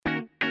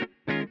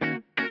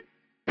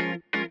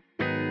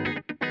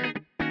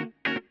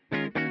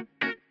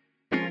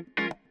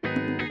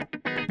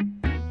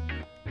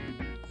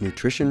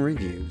Nutrition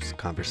Reviews,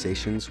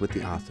 Conversations with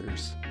the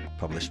Authors,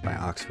 published by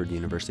Oxford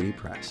University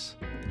Press.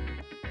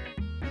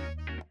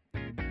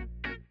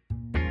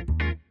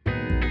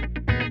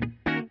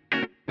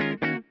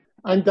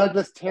 I'm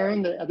Douglas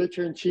Tarrant, the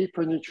Editor-in-Chief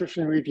for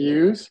Nutrition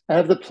Reviews. I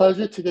have the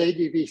pleasure today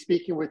to be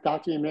speaking with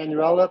Dr.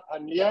 Emanuela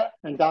Pania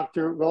and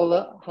Dr.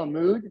 Rola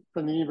Hamoud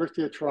from the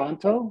University of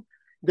Toronto.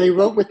 They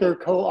wrote with their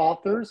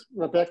co-authors,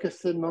 Rebecca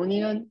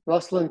Simonian,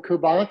 Ruslan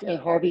Kubant,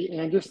 and Harvey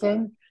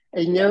Anderson,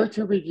 a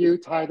narrative review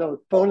titled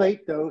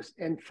Folate Dose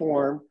and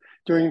Form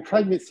During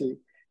Pregnancy,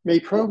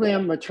 May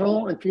Program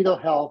Maternal and Fetal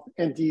Health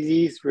and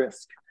Disease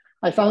Risk.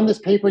 I found this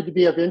paper to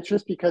be of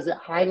interest because it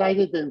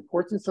highlighted the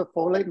importance of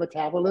folate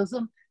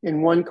metabolism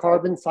in one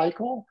carbon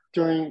cycle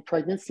during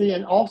pregnancy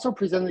and also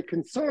presented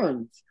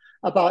concerns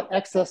about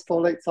excess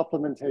folate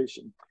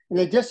supplementation. In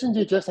addition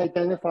to just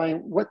identifying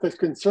what the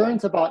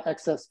concerns about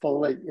excess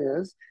folate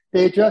is,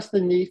 they address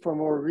the need for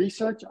more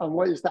research on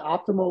what is the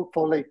optimal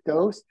folate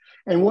dose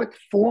and what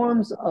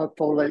forms of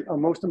folate are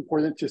most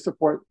important to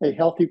support a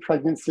healthy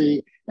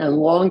pregnancy and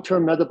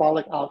long-term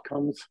metabolic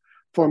outcomes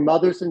for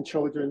mothers and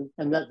children,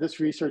 and that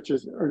this research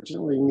is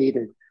urgently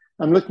needed.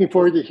 I'm looking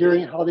forward to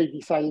hearing how they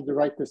decided to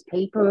write this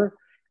paper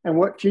and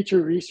what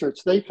future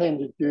research they plan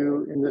to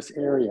do in this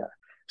area.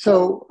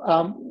 So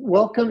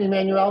welcome,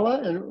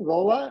 Emanuela and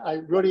Rola. I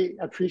really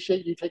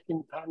appreciate you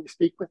taking the time to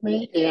speak with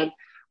me. And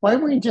why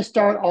don't we just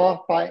start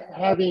off by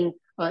having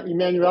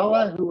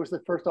Emanuela, who was the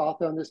first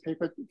author on this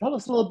paper, tell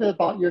us a little bit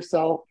about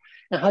yourself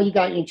and how you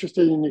got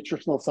interested in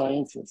nutritional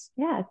sciences.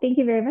 Yeah, thank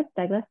you very much,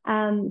 Douglas.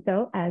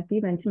 So as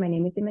you mentioned, my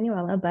name is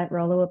Emanuela, but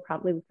Rola will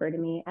probably refer to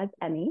me as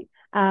Emmy.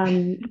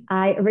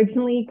 I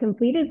originally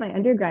completed my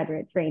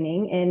undergraduate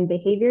training in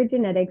behavior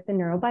genetics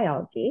and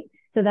neurobiology.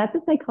 So that's a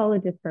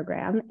psychologist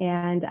program.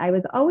 And I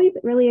was always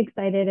really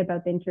excited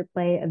about the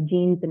interplay of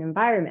genes and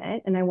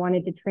environment. And I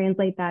wanted to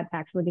translate that to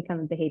actually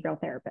become a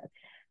behavioral therapist.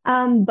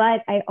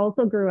 But I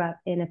also grew up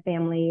in a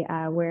family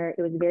where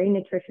it was very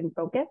nutrition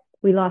focused.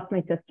 We lost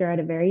my sister at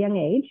a very young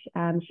age.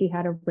 She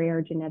had a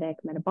rare genetic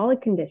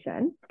metabolic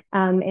condition.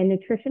 And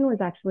nutrition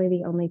was actually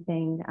the only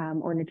thing,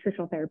 or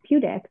nutritional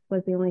therapeutics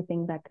was the only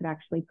thing that could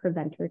actually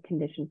prevent her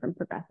condition from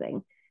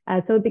progressing.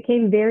 So it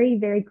became very,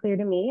 very clear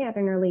to me at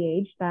an early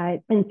age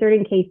that in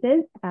certain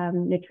cases,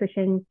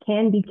 nutrition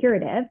can be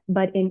curative,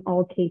 but in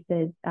all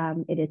cases,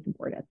 it is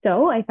supportive.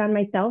 So I found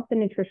myself in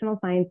nutritional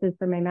sciences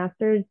for my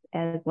master's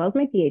as well as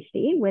my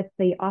PhD with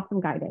the awesome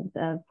guidance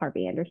of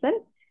Harvey Anderson.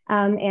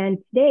 And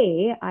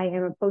today I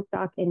am a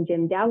postdoc in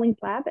Jim Dowling's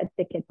lab at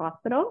SickKids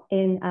Hospital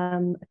in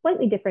a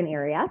slightly different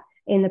area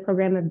in the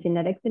program of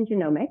genetics and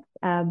genomics.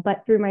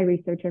 But through my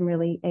research, I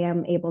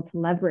am able to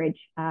leverage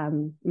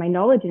my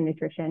knowledge in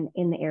nutrition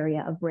in the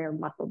area of rare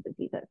muscle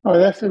diseases. Oh,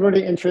 that's a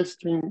really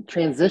interesting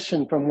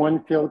transition from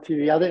one field to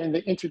the other and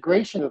the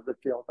integration of the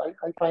field.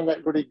 I find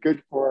that really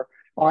good for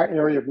our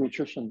area of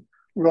nutrition.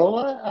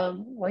 Rola,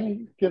 why don't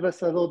you give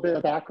us a little bit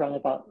of background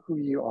about who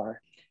you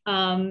are?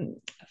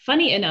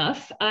 Funny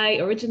enough, I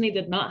originally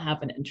did not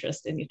have an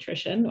interest in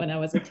nutrition when I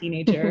was a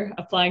teenager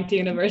applying to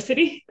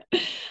university.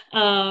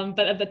 But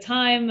at the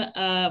time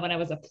when I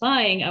was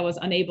applying, I was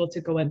unable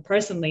to go in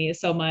personally.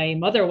 So my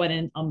mother went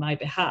in on my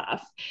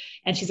behalf,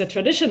 and she's a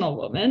traditional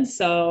woman.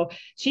 So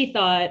she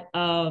thought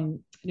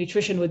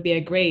nutrition would be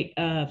a great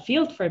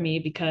field for me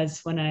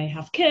because when I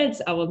have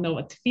kids, I will know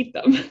what to feed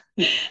them.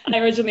 I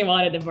originally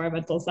wanted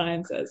environmental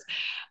sciences.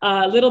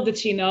 Little did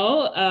she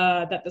know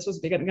that this was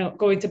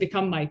going to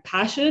become my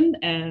passion,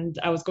 and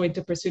I was going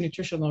to pursue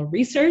nutritional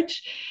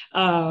research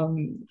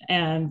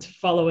and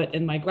follow it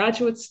in my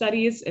graduate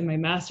studies, in my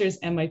master's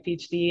and my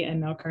PhD,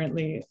 and now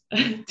currently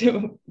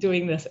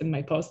doing this in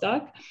my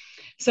postdoc.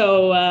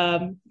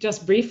 So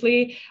just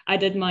briefly, I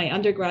did my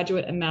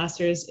undergraduate and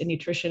master's in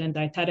nutrition and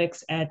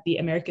dietetics at the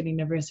American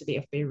University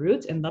of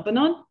Beirut in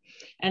Lebanon.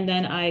 And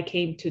then I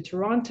came to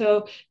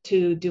Toronto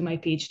to do my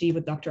PhD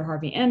with Dr.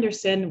 Harvey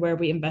Anderson, where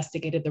we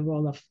investigated the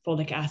role of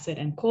folic acid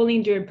and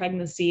choline during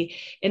pregnancy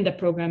in the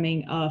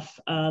programming of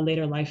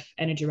later life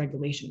energy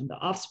regulation in the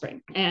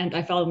offspring. And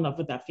I fell in love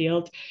with that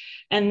field.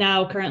 And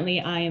now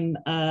currently I'm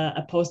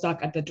a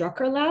postdoc at the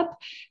Drucker Lab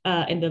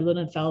in the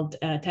Lunenfeld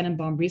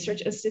Tenenbaum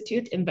Research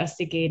Institute,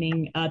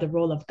 investigating the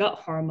role of gut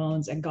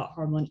hormones and gut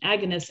hormone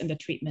agonists in the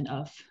treatment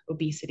of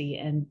obesity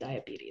and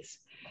diabetes.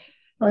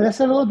 Well,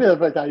 that's a little bit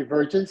of a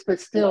divergence, but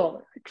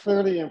still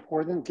clearly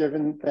important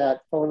given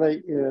that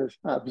folate is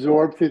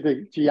absorbed through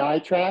the GI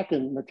tract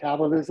and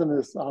metabolism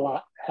is a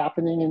lot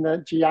happening in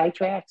the GI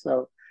tract.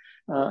 So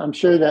I'm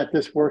sure that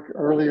this work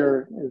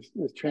earlier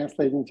is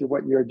translating to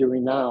what you're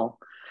doing now.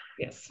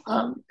 Yes.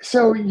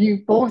 So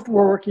you both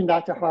were working in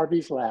Dr.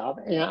 Harvey's lab,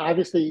 and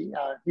obviously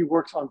he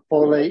works on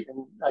folate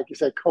and, like you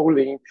said,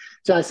 choline.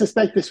 So I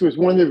suspect this was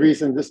one of the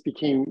reasons this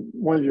became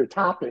one of your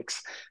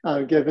topics,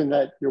 given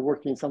that you're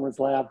working in someone's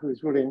lab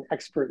who's really an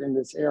expert in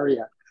this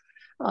area.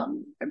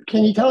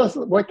 Can you tell us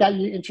what got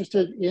you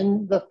interested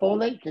in the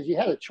folate? Because you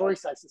had a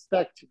choice, I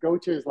suspect, to go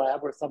to his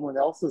lab or someone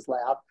else's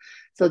lab.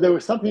 So there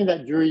was something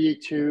that drew you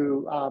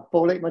to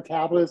folate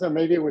metabolism.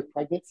 Maybe it was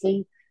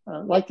pregnancy.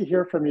 I'd like to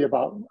hear from you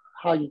about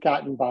how you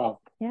got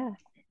involved. Yeah.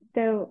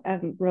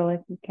 Rolla,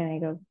 can I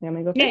go? I'm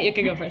gonna go first? Yeah, you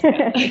can go first.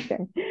 Yeah.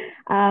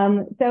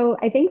 Sure. So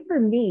I think for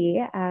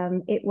me,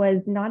 it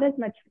was not as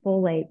much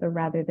folate, but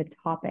rather the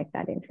topic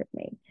that interested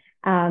me.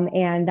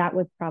 And that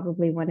was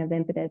probably one of the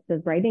impetus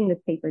of writing this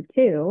paper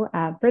too,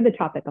 for the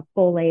topic of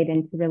folate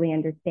and to really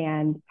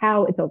understand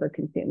how it's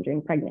overconsumed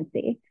during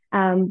pregnancy.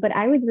 But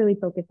I was really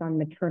focused on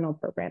maternal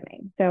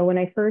programming. So when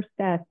I first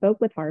spoke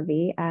with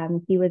Harvey,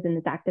 he was in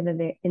this active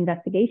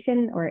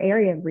investigation or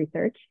area of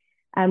research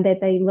that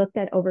they looked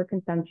at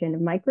overconsumption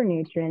of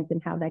micronutrients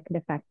and how that could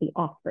affect the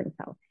offspring's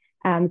health.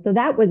 So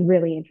that was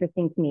really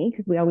interesting to me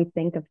because we always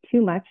think of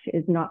too much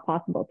is not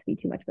possible to be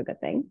too much of a good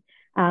thing,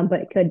 but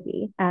it could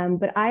be.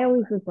 But I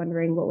always was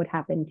wondering what would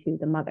happen to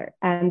the mother.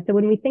 So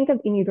when we think of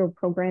in utero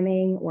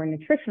programming or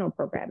nutritional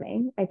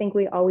programming, I think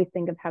we always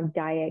think of how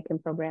diet can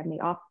program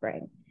the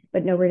offspring,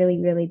 but nobody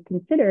really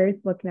considers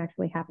what can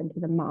actually happen to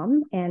the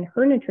mom, and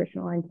her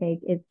nutritional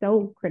intake is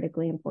so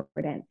critically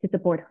important to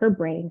support her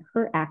brain,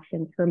 her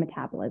actions, her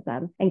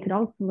metabolism, and could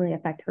ultimately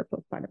affect her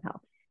postpartum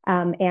health.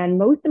 And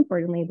most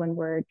importantly, when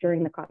we're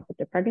during the concept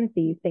of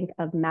pregnancy, you think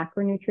of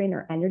macronutrient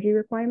or energy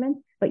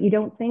requirements, but you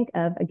don't think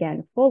of,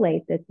 again,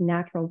 folate, this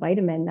natural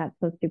vitamin that's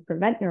supposed to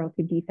prevent neural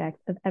tube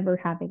defects of ever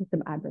having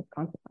some adverse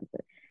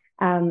consequences.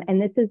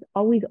 And this is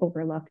always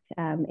overlooked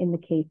in the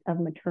case of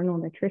maternal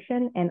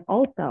nutrition and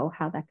also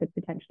how that could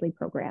potentially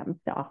program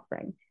the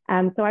offspring.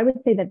 So I would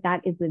say that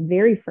that is the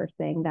very first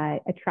thing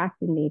that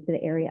attracted me to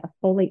the area of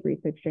folate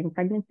research during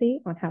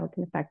pregnancy on how it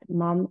can affect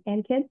mom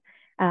and kids.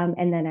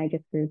 And then I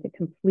just grew to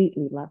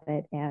completely love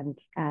it, and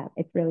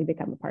it's really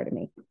become a part of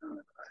me.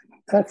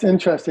 That's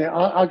interesting.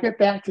 I'll get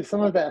back to some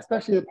of that,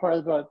 especially the part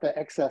about the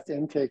excess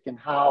intake and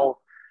how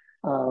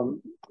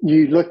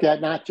you looked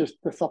at not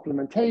just the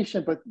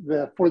supplementation, but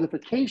the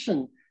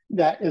fortification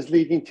that is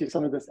leading to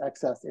some of this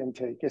excess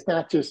intake. It's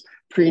not just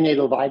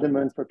prenatal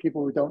vitamins for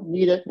people who don't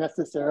need it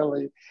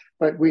necessarily,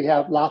 but we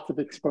have lots of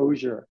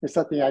exposure. It's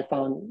something I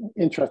found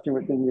interesting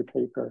within your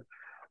paper.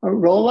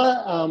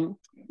 Rolla,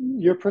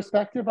 your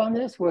perspective on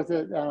this, was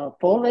it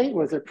folate?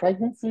 Was it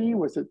pregnancy?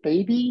 Was it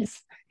babies?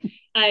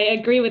 I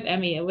agree with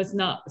Emmy. It was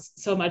not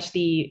so much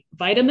the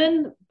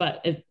vitamin,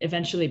 but it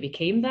eventually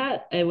became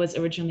that. It was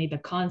originally the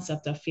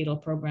concept of fetal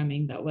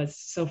programming that was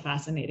so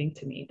fascinating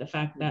to me. The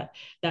fact that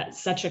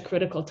that's such a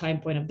critical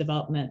time point of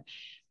development,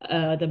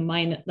 the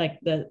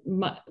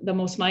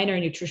most minor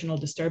nutritional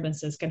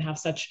disturbances can have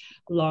such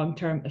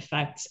long-term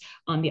effects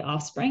on the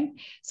offspring.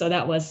 So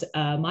that was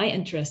my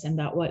interest, and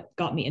that what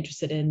got me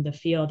interested in the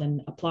field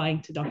and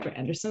applying to Dr.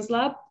 Anderson's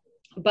lab.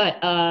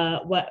 But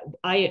what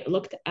I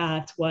looked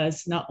at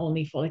was not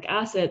only folic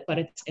acid, but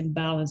its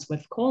imbalance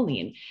with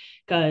choline,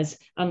 because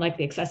unlike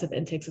the excessive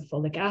intakes of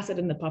folic acid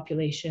in the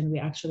population, we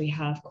actually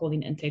have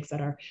choline intakes that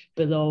are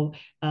below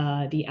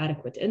the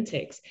adequate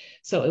intakes.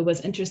 So it was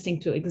interesting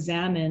to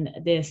examine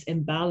this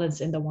imbalance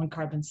in the one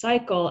carbon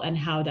cycle and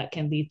how that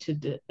can lead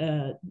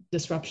to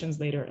disruptions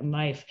later in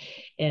life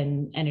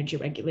in energy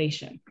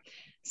regulation.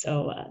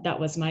 So that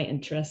was my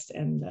interest,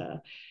 and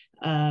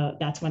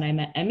that's when I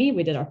met Emmy.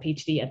 We did our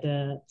PhD at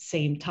the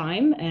same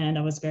time, and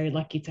I was very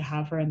lucky to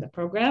have her in the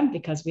program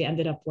because we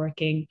ended up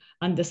working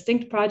on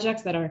distinct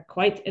projects that are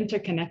quite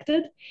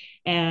interconnected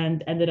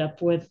and ended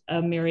up with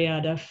a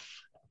myriad of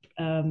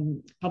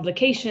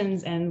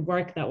publications and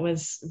work that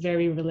was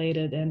very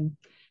related and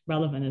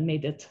relevant and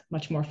made it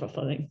much more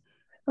fulfilling.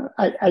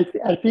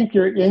 I think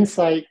your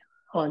insight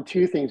on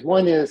two things.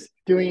 One is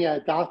doing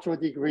a doctoral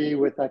degree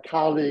with a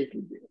colleague,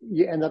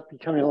 you end up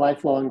becoming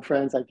lifelong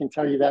friends. I can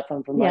tell you that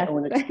from my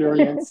own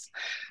experience.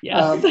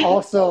 Yes.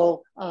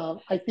 Also,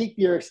 I think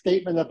your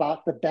statement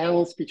about the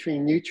balance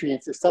between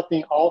nutrients is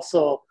something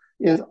also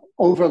is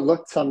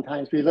overlooked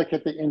sometimes. We look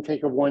at the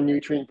intake of one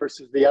nutrient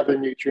versus the other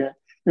nutrient.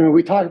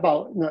 We talk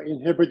about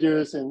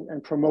inhibitors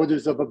and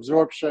promoters of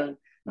absorption.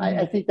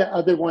 I think the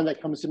other one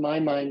that comes to my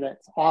mind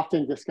that's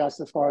often discussed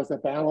as far as the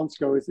balance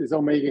goes is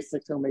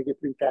omega-6,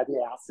 omega-3 fatty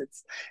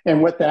acids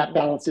and what that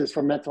balance is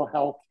for mental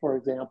health, for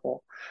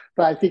example.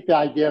 But I think the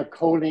idea of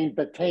choline,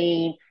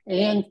 betaine,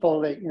 and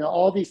folate,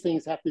 all these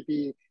things have to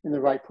be in the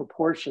right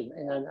proportion.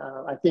 And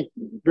I think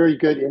very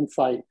good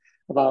insight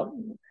about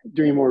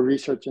doing more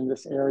research in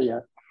this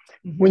area.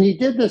 Mm-hmm. When you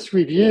did this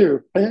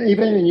review,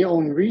 even in your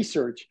own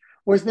research,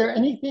 was there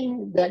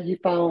anything that you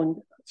found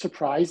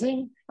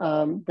surprising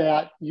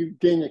that you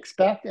didn't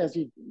expect as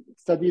you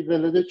studied the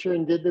literature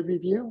and did the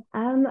review?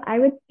 I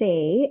would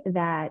say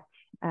that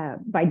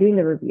by doing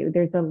the review,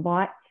 there's a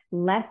lot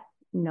less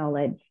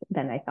knowledge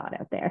than I thought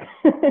out there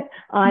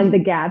on the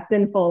gaps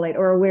in folate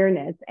or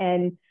awareness.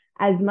 And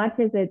as much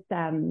as it's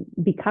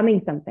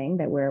becoming something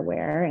that we're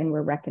aware and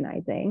we're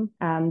recognizing,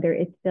 there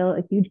is still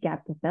a huge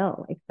gap to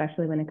fill,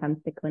 especially when it comes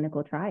to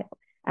clinical trials.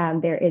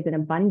 There is an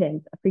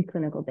abundance of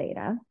preclinical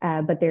data,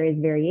 but there is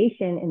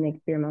variation in the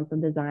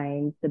experimental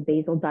designs, the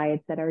basal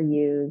diets that are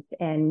used,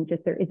 and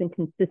just there isn't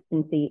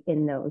consistency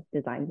in those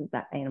designs of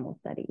that animal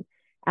studies.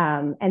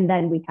 And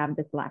then we have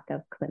this lack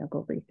of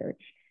clinical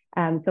research.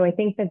 So I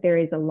think that there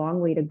is a long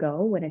way to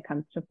go when it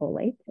comes to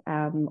folate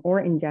or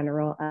in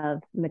general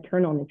of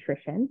maternal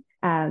nutrition.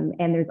 And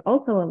there's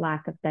also a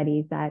lack of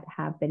studies that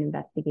have been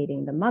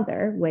investigating the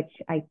mother, which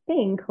I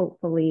think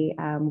hopefully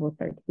will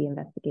start to be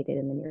investigated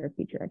in the near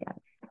future again.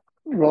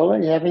 Rolla,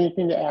 you have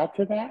anything to add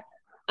to that?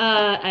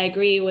 I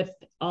agree with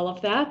all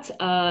of that.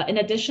 In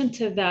addition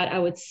to that, I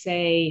would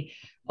say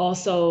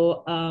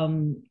also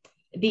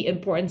the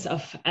importance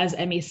of, as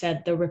Emmy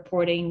said, the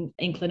reporting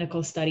in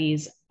clinical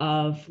studies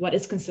of what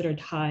is considered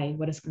high,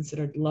 what is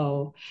considered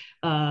low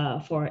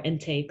for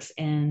intakes,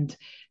 and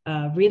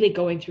really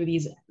going through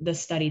these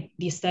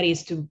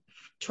studies to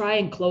try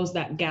and close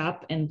that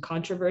gap in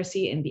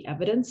controversy in the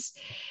evidence.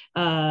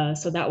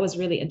 So that was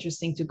really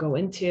interesting to go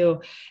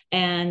into.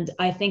 And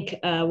I think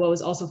what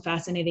was also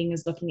fascinating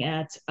is looking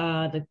at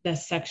the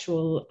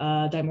sexual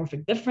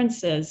dimorphic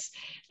differences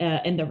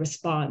in the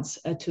response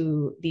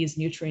to these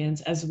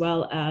nutrients, as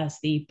well as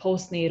the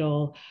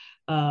postnatal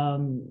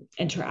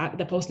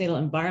the postnatal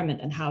environment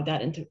and how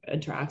that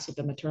interacts with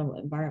the maternal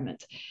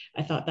environment.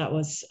 I thought that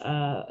was,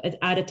 it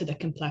added to the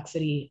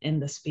complexity in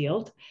this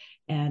field.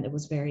 And it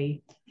was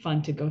very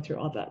fun to go through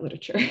all that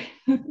literature.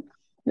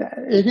 Yeah,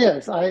 it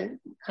is.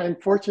 I'm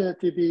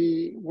fortunate to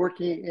be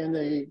working in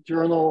a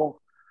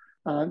journal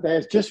that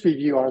has just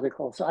review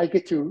articles. So I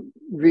get to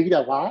read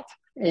a lot,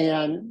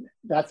 and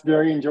that's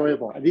very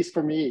enjoyable, at least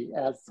for me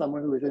as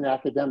someone who is in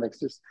academics,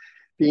 just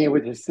being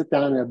able to sit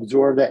down and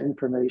absorb that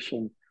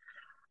information.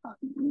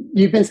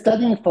 You've been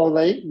studying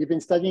folate, you've been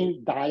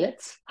studying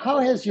diets. How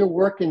has your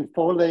work in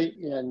folate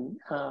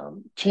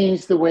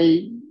changed the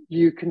way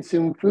you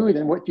consume food,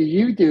 and what do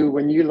you do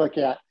when you look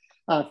at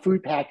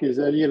food packages?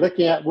 Are you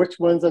looking at which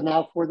ones are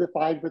now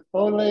fortified with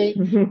folate?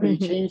 Are you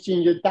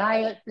changing your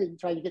diet and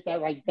trying to get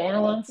that right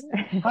balance?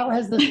 How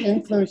has this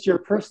influenced your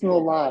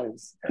personal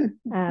lives?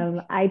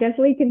 I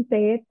definitely can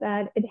say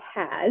that it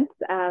has.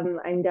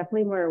 I'm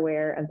definitely more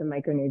aware of the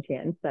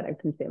micronutrients that I'm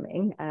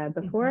consuming.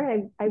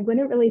 Before, I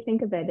wouldn't really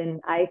think of it, and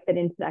I fit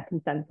into that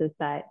consensus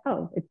that,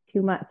 oh, it's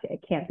too much,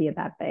 it can't be a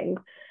bad thing.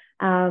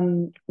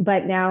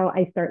 But now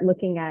I start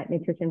looking at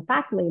nutrition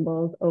fact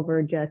labels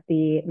over just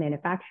the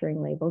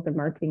manufacturing labels or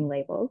marketing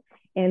labels.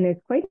 And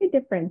there's quite a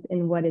difference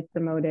in what is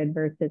promoted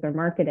versus or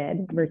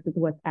marketed versus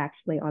what's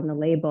actually on the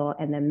label,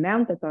 and the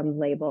amount that's on the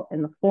label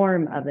and the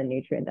form of the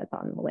nutrient that's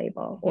on the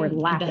label, or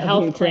lack of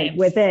nutrient claims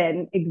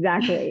within.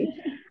 Exactly.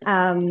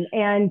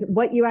 And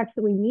what you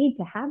actually need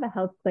to have a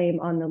health claim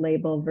on the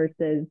label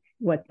versus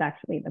what's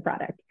actually in the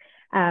product.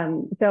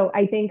 So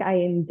I think I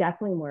am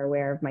definitely more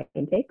aware of my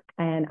intake,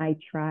 and I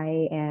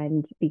try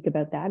and speak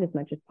about that as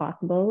much as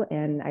possible.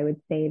 And I would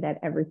say that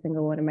every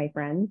single one of my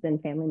friends and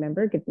family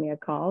member gives me a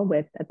call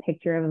with a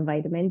picture of a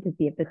vitamin to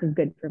see if this is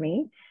good for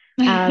me.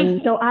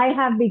 So I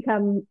have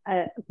become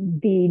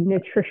the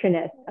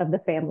nutritionist of the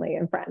family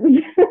and friends.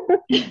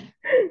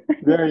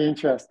 Very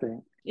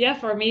interesting. Yeah,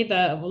 for me,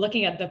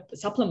 looking at the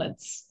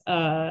supplements,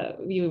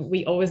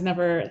 we always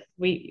there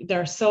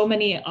are so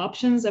many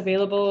options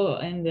available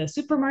in the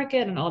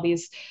supermarket and all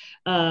these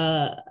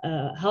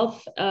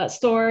health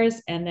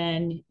stores, and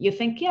then you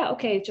think, yeah,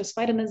 okay, just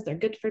vitamins, they're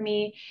good for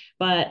me,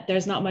 but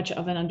there's not much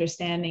of an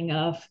understanding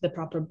of the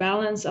proper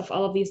balance of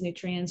all of these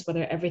nutrients,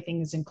 whether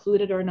everything is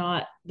included or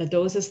not, the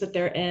doses that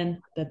they're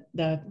in,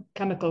 the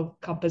chemical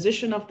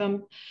composition of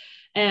them.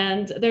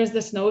 And there's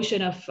this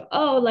notion of,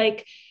 oh,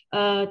 like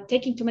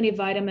taking too many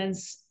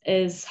vitamins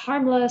is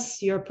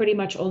harmless. You're pretty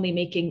much only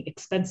making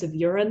expensive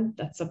urine.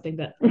 That's something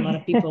that a lot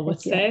of people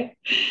would say.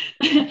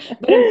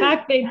 But in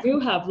fact, they do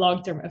have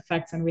long-term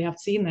effects, and we have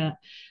seen that.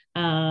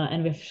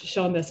 And we've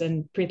shown this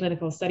in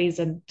preclinical studies,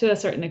 and to a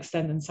certain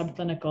extent in some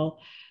clinical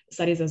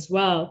studies as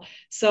well.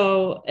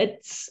 So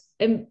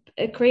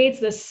it creates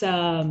this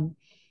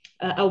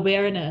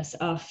awareness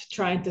of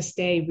trying to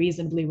stay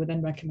reasonably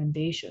within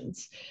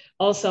recommendations.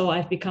 Also,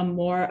 I've become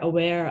more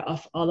aware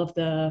of all of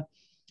the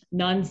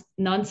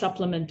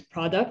non-supplement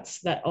products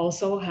that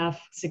also have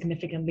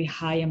significantly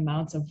high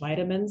amounts of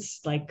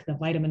vitamins, like the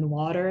vitamin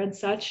water and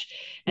such.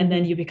 And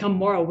then you become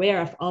more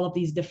aware of all of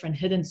these different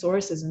hidden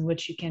sources in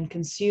which you can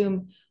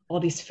consume all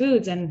these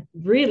foods and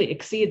really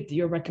exceed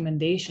your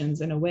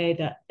recommendations in a way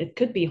that it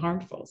could be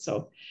harmful.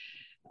 So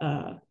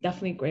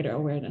definitely greater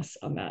awareness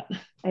on that.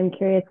 I'm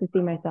curious to see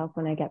myself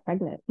when I get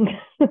pregnant.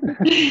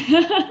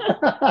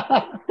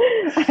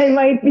 I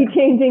might be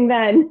changing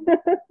then.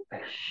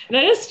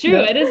 That is true.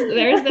 It is.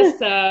 There's this.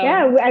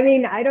 Yeah, I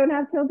mean, I don't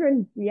have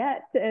children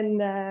yet,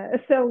 and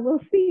so we'll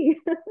see.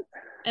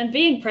 And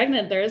being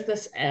pregnant, there is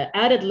this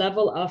added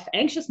level of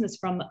anxiousness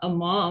from a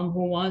mom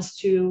who wants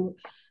to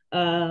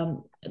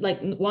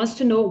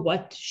know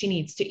what she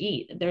needs to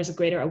eat. There's a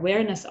greater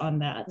awareness on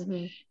that.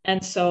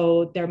 And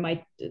so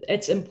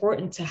it's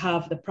important to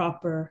have the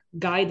proper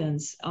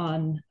guidance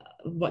on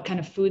what kind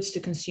of foods to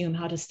consume,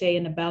 how to stay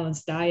in a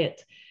balanced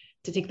diet,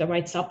 to take the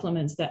right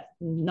supplements, that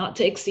not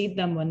to exceed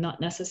them when not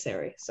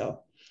necessary. So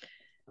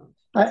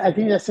I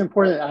think that's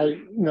important.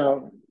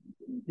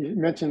 You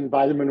mentioned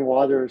vitamin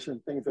waters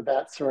and things of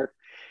that sort.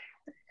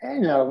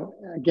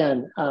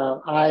 Again,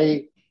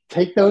 I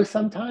take those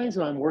sometimes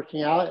when I'm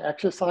working out,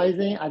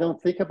 exercising. I don't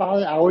think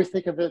about it. I always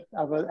think of it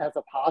as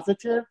a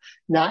positive,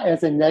 not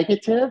as a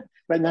negative.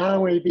 But now I'm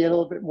going to be a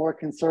little bit more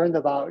concerned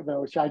about,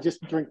 should I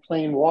just drink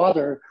plain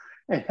water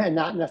and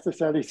not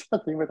necessarily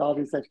something with all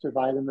these extra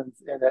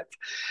vitamins in it.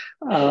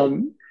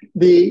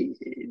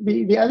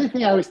 The other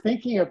thing I was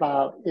thinking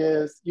about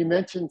is you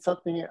mentioned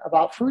something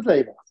about food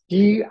labels. Do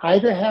you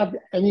either have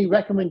any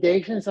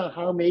recommendations on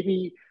how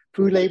maybe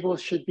food labels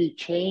should be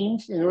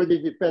changed in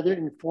order to better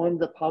inform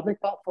the public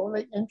about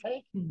folate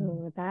intake?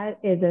 Oh, that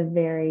is a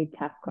very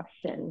tough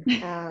question.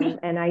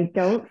 And I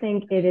don't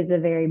think it is a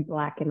very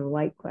black and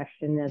white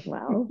question as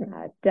well.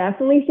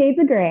 Definitely shades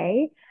of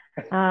gray.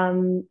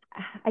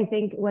 I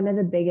think one of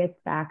the biggest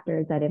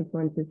factors that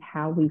influences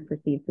how we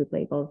perceive food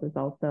labels is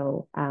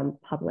also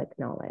public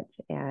knowledge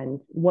and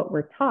what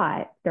we're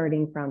taught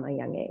starting from a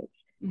young age.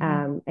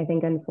 I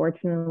think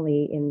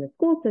unfortunately in the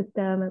school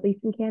system, at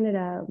least in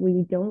Canada,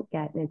 we don't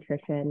get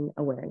nutrition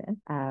awareness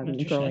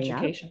growing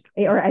education. Up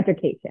or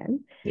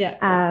education.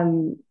 Yeah.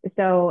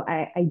 So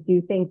I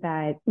do think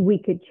that we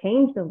could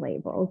change the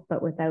labels,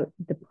 but without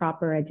the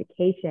proper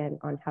education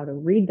on how to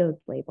read those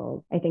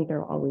labels, I think there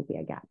will always be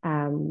a gap.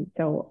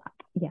 So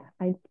yeah,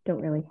 I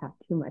don't really have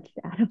too much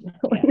to add on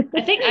that one.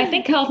 I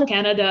think Health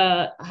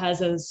Canada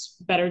does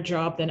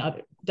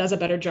a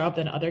better job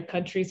than other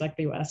countries like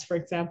the US, for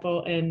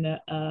example, in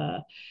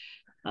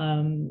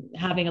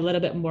having a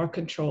little bit more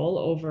control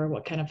over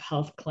what kind of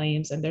health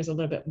claims, and there's a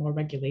little bit more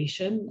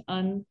regulation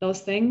on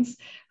those things.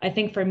 I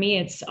think for me,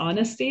 it's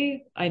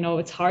honesty. I know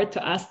it's hard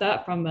to ask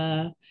that from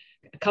a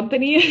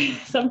company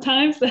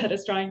sometimes that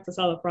is trying to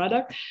sell a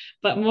product,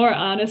 but more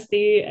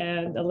honesty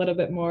and a little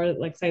bit more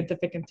like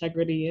scientific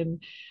integrity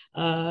and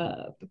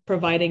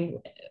providing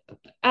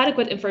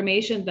adequate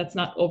information that's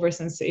not over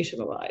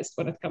sensationalized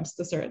when it comes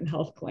to certain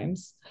health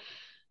claims.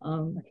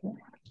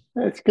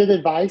 It's good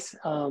advice.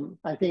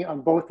 I think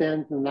on both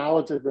ends, the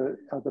knowledge of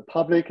the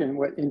public and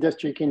what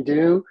industry can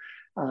do.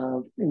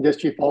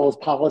 Industry follows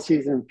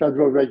policies and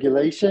federal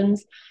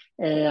regulations.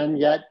 And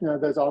yet,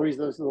 there's always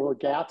those little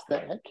gaps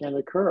that can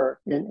occur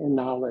in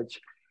knowledge.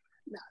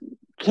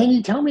 Can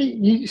you tell me,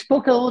 you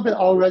spoke a little bit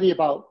already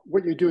about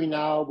what you're doing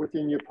now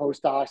within your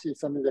postdocs and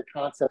some of the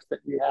concepts that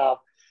you have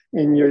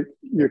in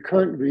your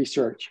current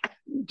research.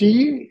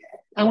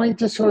 I want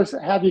to just sort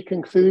of have you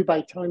conclude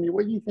by telling me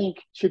what you think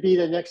should be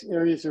the next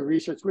areas of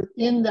research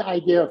within the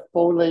idea of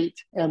folate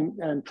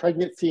and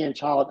pregnancy and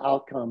child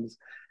outcomes.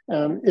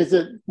 Is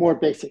it more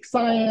basic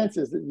science?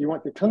 Is it you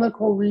want the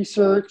clinical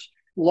research?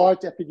 Large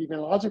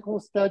epidemiological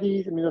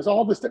studies? I mean, there's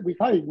all this that we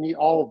probably need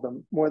all of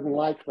them more than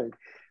likely.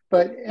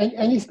 But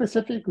any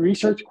specific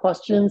research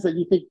questions that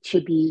you think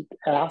should be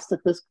asked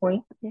at this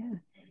point? Yeah.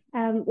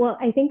 Well,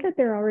 I think that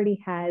there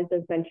already has,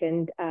 as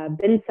mentioned,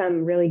 been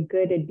some really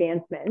good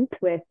advancements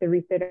with the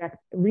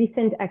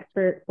recent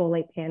expert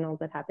folate panels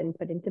that have been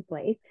put into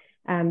place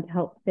to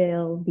help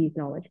fill these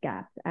knowledge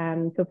gaps.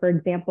 So for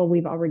example,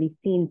 we've already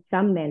seen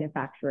some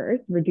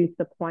manufacturers reduce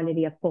the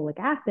quantity of folic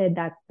acid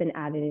that's been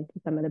added into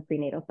some of the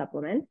prenatal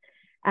supplements.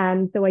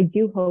 So I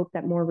do hope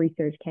that more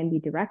research can be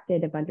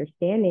directed of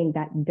understanding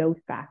that dose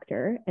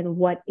factor and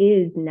what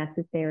is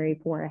necessary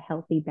for a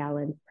healthy,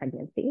 balanced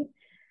pregnancy.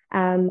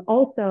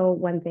 Also,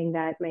 one thing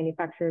that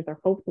manufacturers are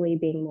hopefully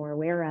being more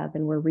aware of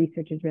and where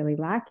research is really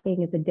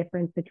lacking is the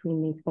difference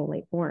between these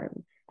folate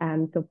forms.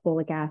 So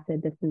folic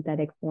acid, the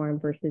synthetic form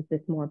versus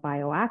this more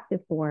bioactive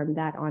form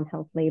that on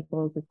health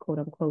labels is quote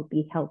unquote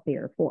the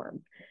healthier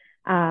form.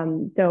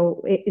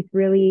 So it's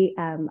really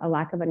a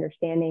lack of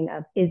understanding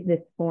of, is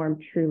this form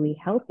truly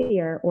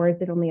healthier, or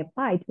is it only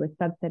applied to a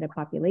subset of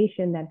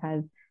population that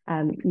has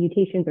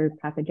mutations or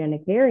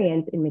pathogenic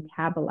variants in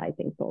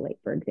metabolizing folate,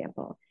 for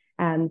example.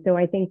 So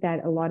I think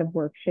that a lot of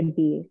work should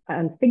be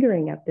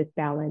figuring out this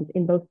balance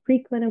in both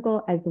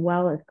preclinical as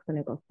well as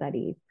clinical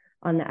studies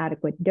on the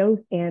adequate dose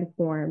and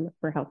form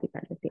for healthy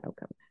pregnancy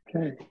outcomes.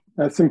 Okay,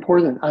 that's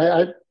important.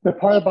 The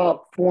part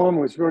about form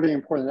was really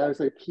important. That was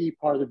a key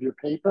part of your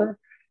paper.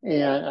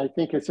 And I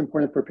think it's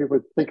important for people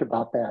to think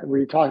about that.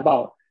 We talk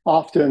about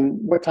often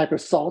what type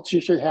of salts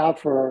you should have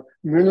for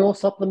mineral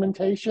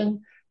supplementation,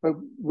 but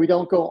we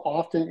don't go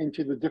often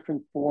into the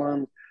different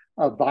forms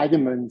of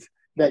vitamins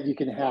that you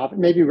can have.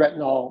 Maybe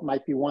retinol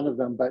might be one of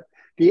them, but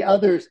the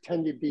others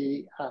tend to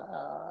be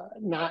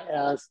not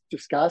as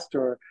discussed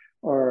or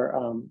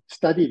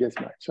studied as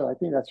much. So I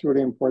think that's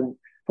really important.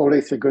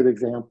 Folate's a good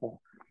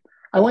example.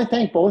 I want to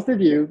thank both of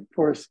you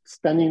for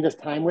spending this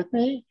time with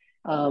me.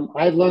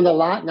 I've learned a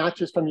lot, not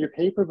just from your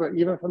paper, but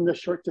even from the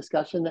short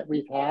discussion that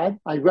we've had.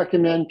 I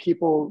recommend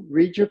people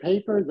read your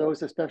paper,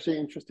 those especially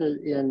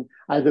interested in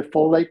either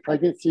folate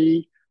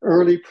pregnancy,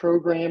 early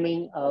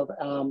programming of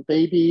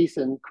babies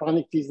and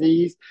chronic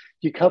disease.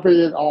 You covered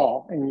it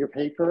all in your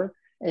paper.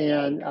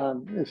 And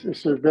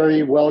it's a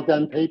very well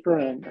done paper,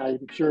 and I'm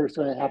sure it's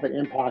going to have an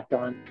impact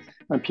on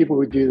people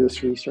who do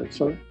this research.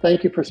 So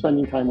thank you for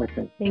spending time with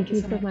me. Thank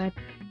you so much.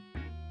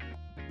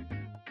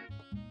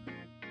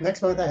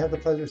 Next month, I have the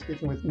pleasure of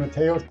speaking with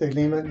Mateos de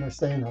Lima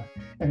Narcena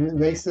and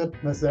Naisib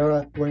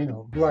Mazera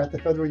Bueno, who are at the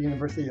Federal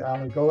University of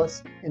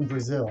Alagoas in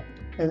Brazil.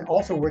 and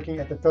also working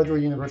at the Federal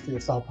University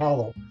of Sao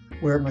Paulo,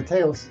 where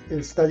Mateus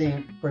is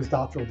studying for his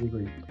doctoral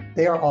degree.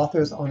 They are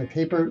authors on a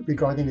paper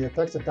regarding the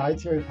effects of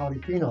dietary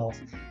polyphenols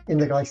in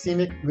the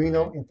glycemic,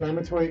 renal,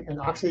 inflammatory, and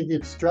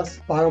oxidative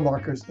stress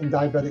biomarkers in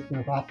diabetic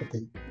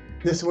nephropathy.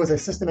 This was a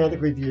systematic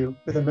review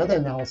with a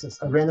meta-analysis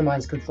of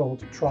randomized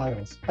controlled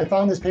trials. I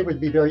found this paper to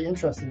be very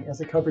interesting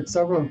as it covered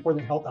several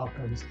important health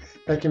outcomes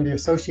that can be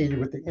associated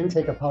with the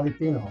intake of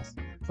polyphenols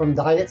from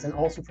diets and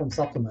also from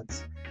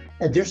supplements.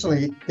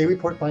 Additionally, they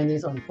report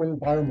findings on important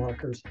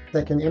biomarkers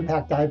that can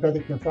impact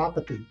diabetic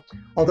nephropathy,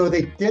 although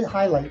they did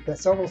highlight that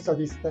several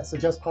studies that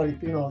suggest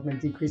polyphenols may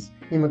decrease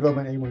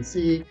hemoglobin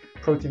A1c,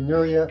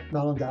 proteinuria,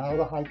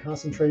 malondialdehyde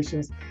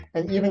concentrations,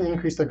 and even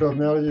increase the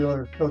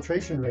glomerular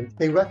filtration rate.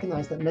 They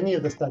recognize that many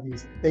of the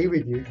studies they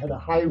reviewed had a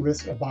high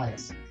risk of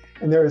bias,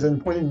 and there is an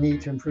important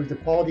need to improve the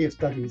quality of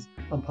studies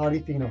on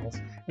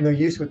polyphenols and their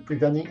use with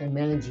preventing and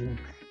managing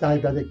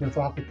diabetic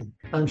nephropathy.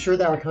 I'm sure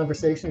that our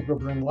conversations will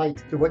bring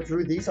light to what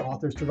drew these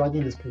authors to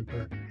writing this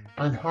paper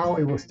on how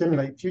it will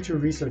stimulate future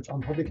research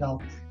on public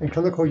health and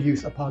clinical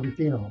use of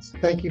polyphenols.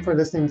 Thank you for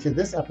listening to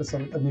this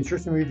episode of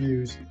Nutrition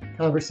Review's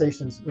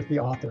Conversations with the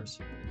Authors.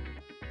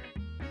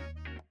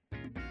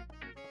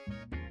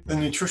 The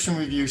Nutrition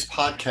Reviews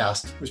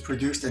podcast was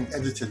produced and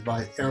edited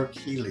by Eric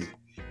Healy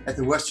at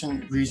the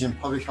Western Region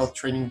Public Health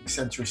Training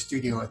Center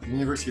studio at the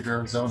University of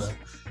Arizona,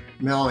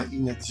 Mel and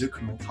Enid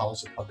Zuckerman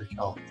College of Public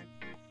Health.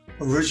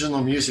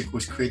 Original music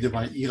was created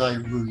by Eli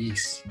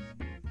Ruiz.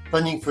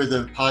 Funding for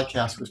the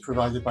podcast was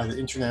provided by the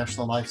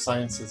International Life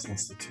Sciences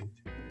Institute.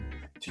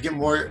 To get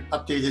more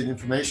updated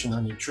information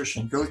on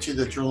nutrition, go to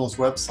the journal's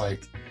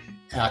website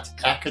at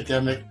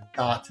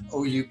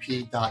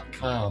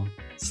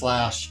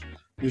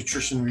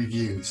academic.oup.com/nutrition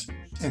reviews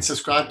and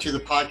subscribe to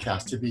the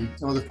podcast to be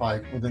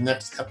notified when the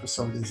next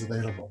episode is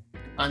available.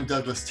 I'm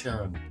Douglas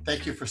Tarrant.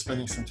 Thank you for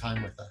spending some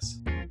time with us.